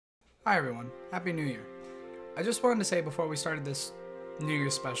Hi everyone, Happy New Year. I just wanted to say before we started this New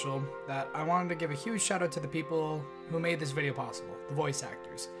Year's special that I wanted to give a huge shout out to the people who made this video possible, the voice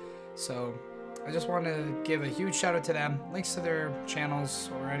actors. So I just want to give a huge shout out to them. Links to their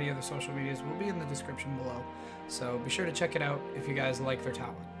channels or any other social medias will be in the description below. So be sure to check it out if you guys like their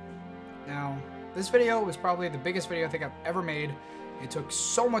talent. Now, this video was probably the biggest video I think I've ever made. It took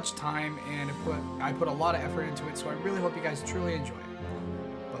so much time and I put a lot of effort into it, so I really hope you guys truly enjoy it.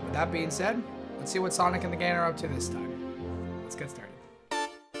 But with that being said, let's see what Sonic and the gang are up to this time. Let's get started.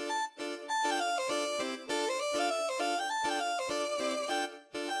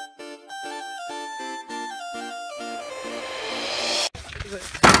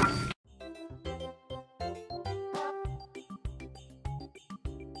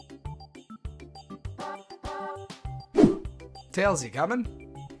 Tails, you coming?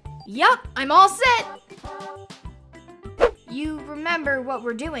 Yup, I'm all set! You remember what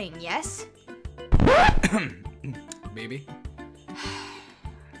we're doing, yes? Maybe.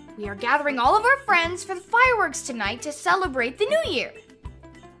 We are gathering all of our friends for the fireworks tonight to celebrate the New Year.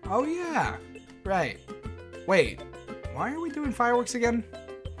 Oh yeah, right. Wait, why are we doing fireworks again?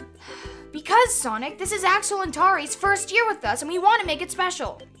 Because, Sonic, this is Axol and Tari's first year with us and we want to make it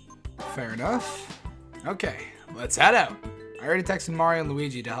special. Fair enough. Okay, let's head out. I already texted Mario and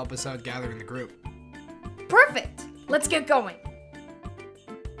Luigi to help us out gathering the group. Perfect! Let's get going.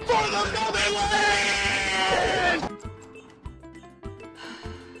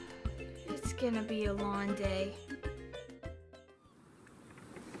 It's gonna be a long day.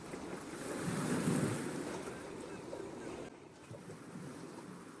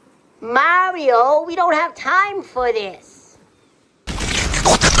 Mario, we don't have time for this.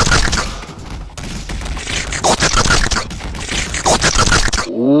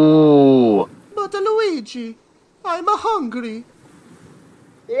 Ooh. But Luigi, I'm hungry.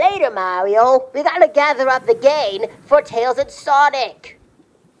 Later, Mario. We gotta gather up the gang for Tails and Sonic.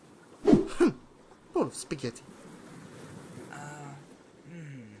 Full of spaghetti.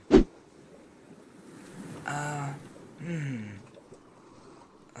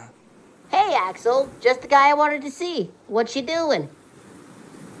 Hey, Axol. Just the guy I wanted to see. What you doing?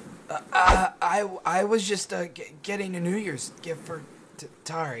 I was just getting a New Year's gift for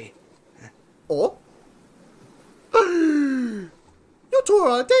Tari. Oh? You two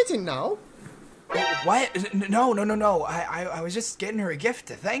are dating now? What? No. I was just getting her a gift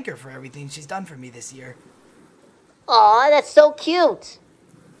to thank her for everything she's done for me this year. Aw, that's so cute.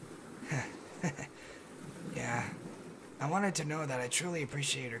 Yeah. I wanted to know that I truly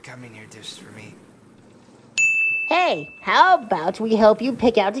appreciate her coming here just for me. Hey, how about we help you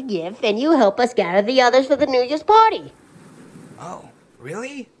pick out a gift and you help us gather the others for the New Year's party? Oh,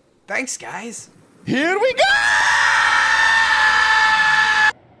 really? Thanks, guys. Here we go!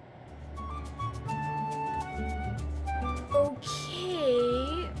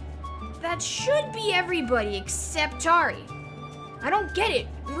 Okay, that should be everybody except Tari. I don't get it.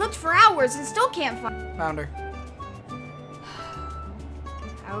 We looked for hours and still can't find. Found her.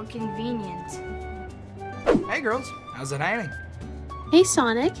 How convenient. Hey, girls. How's it hanging? Hey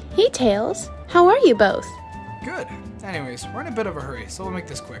Sonic, hey Tails, how are you both? Good. Anyways, we're in a bit of a hurry, so we'll make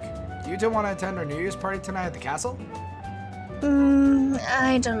this quick. Do you two want to attend our New Year's party tonight at the castle?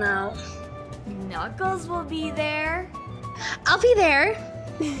 I don't know. Knuckles will be there. I'll be there.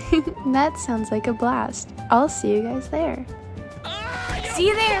 That sounds like a blast. I'll see you guys there. See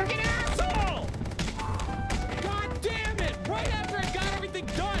you there. Asshole! God damn it! Right after I got everything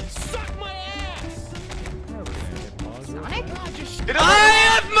done, suck my ass! Sonic? I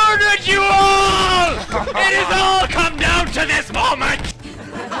have murdered you all! It has all come down to this moment!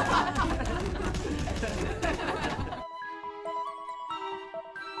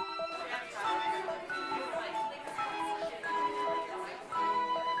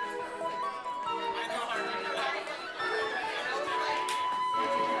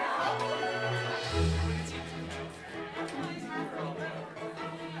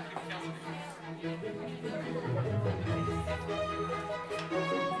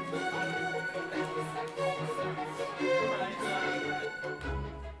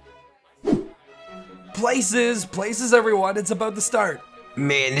 Places, everyone. It's about to start.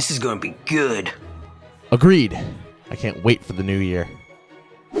 Man, this is gonna be good. Agreed. I can't wait for the new year.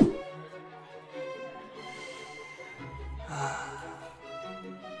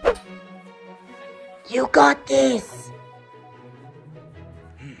 You got this.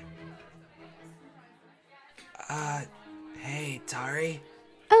 Hey, Tari.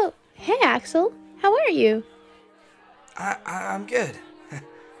 Oh, hey Axol, how are you? I'm good.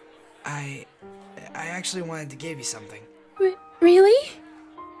 I actually wanted to give you something. Really?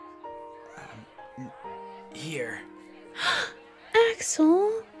 here.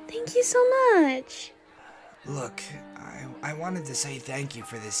 Axol, thank you so much. Look, I wanted to say thank you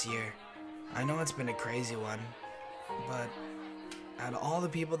for this year. I know it's been a crazy one, but out of all the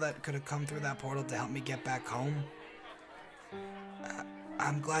people that could have come through that portal to help me get back home,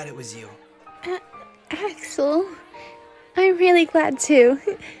 I'm glad it was you. Axol, I'm really glad too.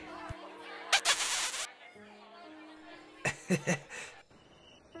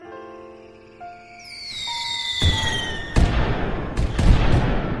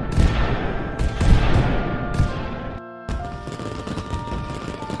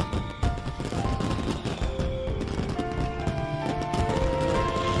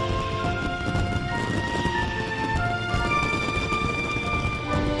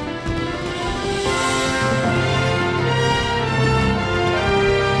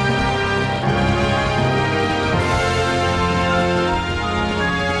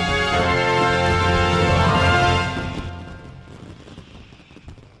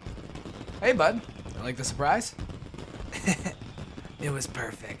 Hey, bud. You like the surprise? It was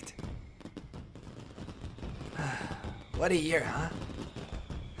perfect. What a year, huh?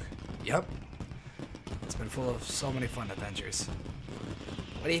 Yup. It's been full of so many fun adventures.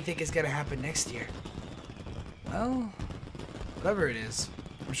 What do you think is gonna happen next year? Well, whatever it is,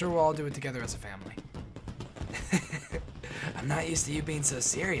 I'm sure we'll all do it together as a family. I'm not used to you being so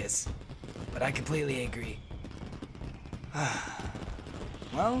serious, but I completely agree.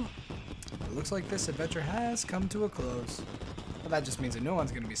 Well, it looks like this adventure has come to a close. Well, that just means a new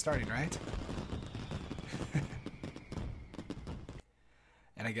one's gonna be starting, right?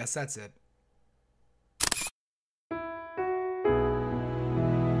 And I guess that's it.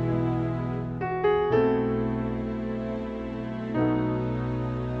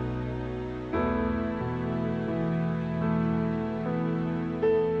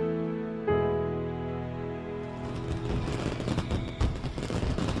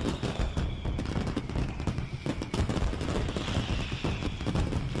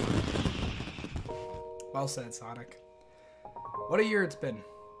 Well said, Sonic. What a year it's been.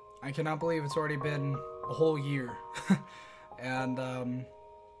 I cannot believe it's already been a whole year. And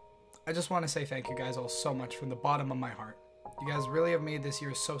I just want to say thank you guys all so much from the bottom of my heart. You guys really have made this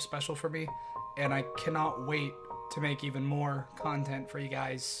year so special for me, and I cannot wait to make even more content for you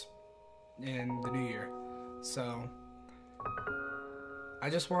guys in the new year. So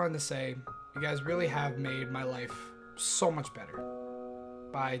I just wanted to say you guys really have made my life so much better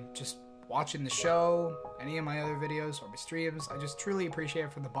by just watching the show, any of my other videos, or my streams. I just truly appreciate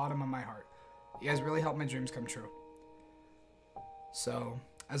it from the bottom of my heart. You guys really help my dreams come true. So,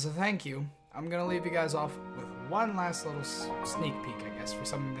 as a thank you, I'm going to leave you guys off with one last little sneak peek, I guess, for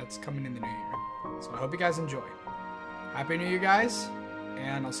something that's coming in the new year. So I hope you guys enjoy. Happy New Year, guys,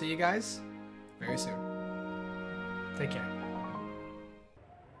 and I'll see you guys very soon. Take care.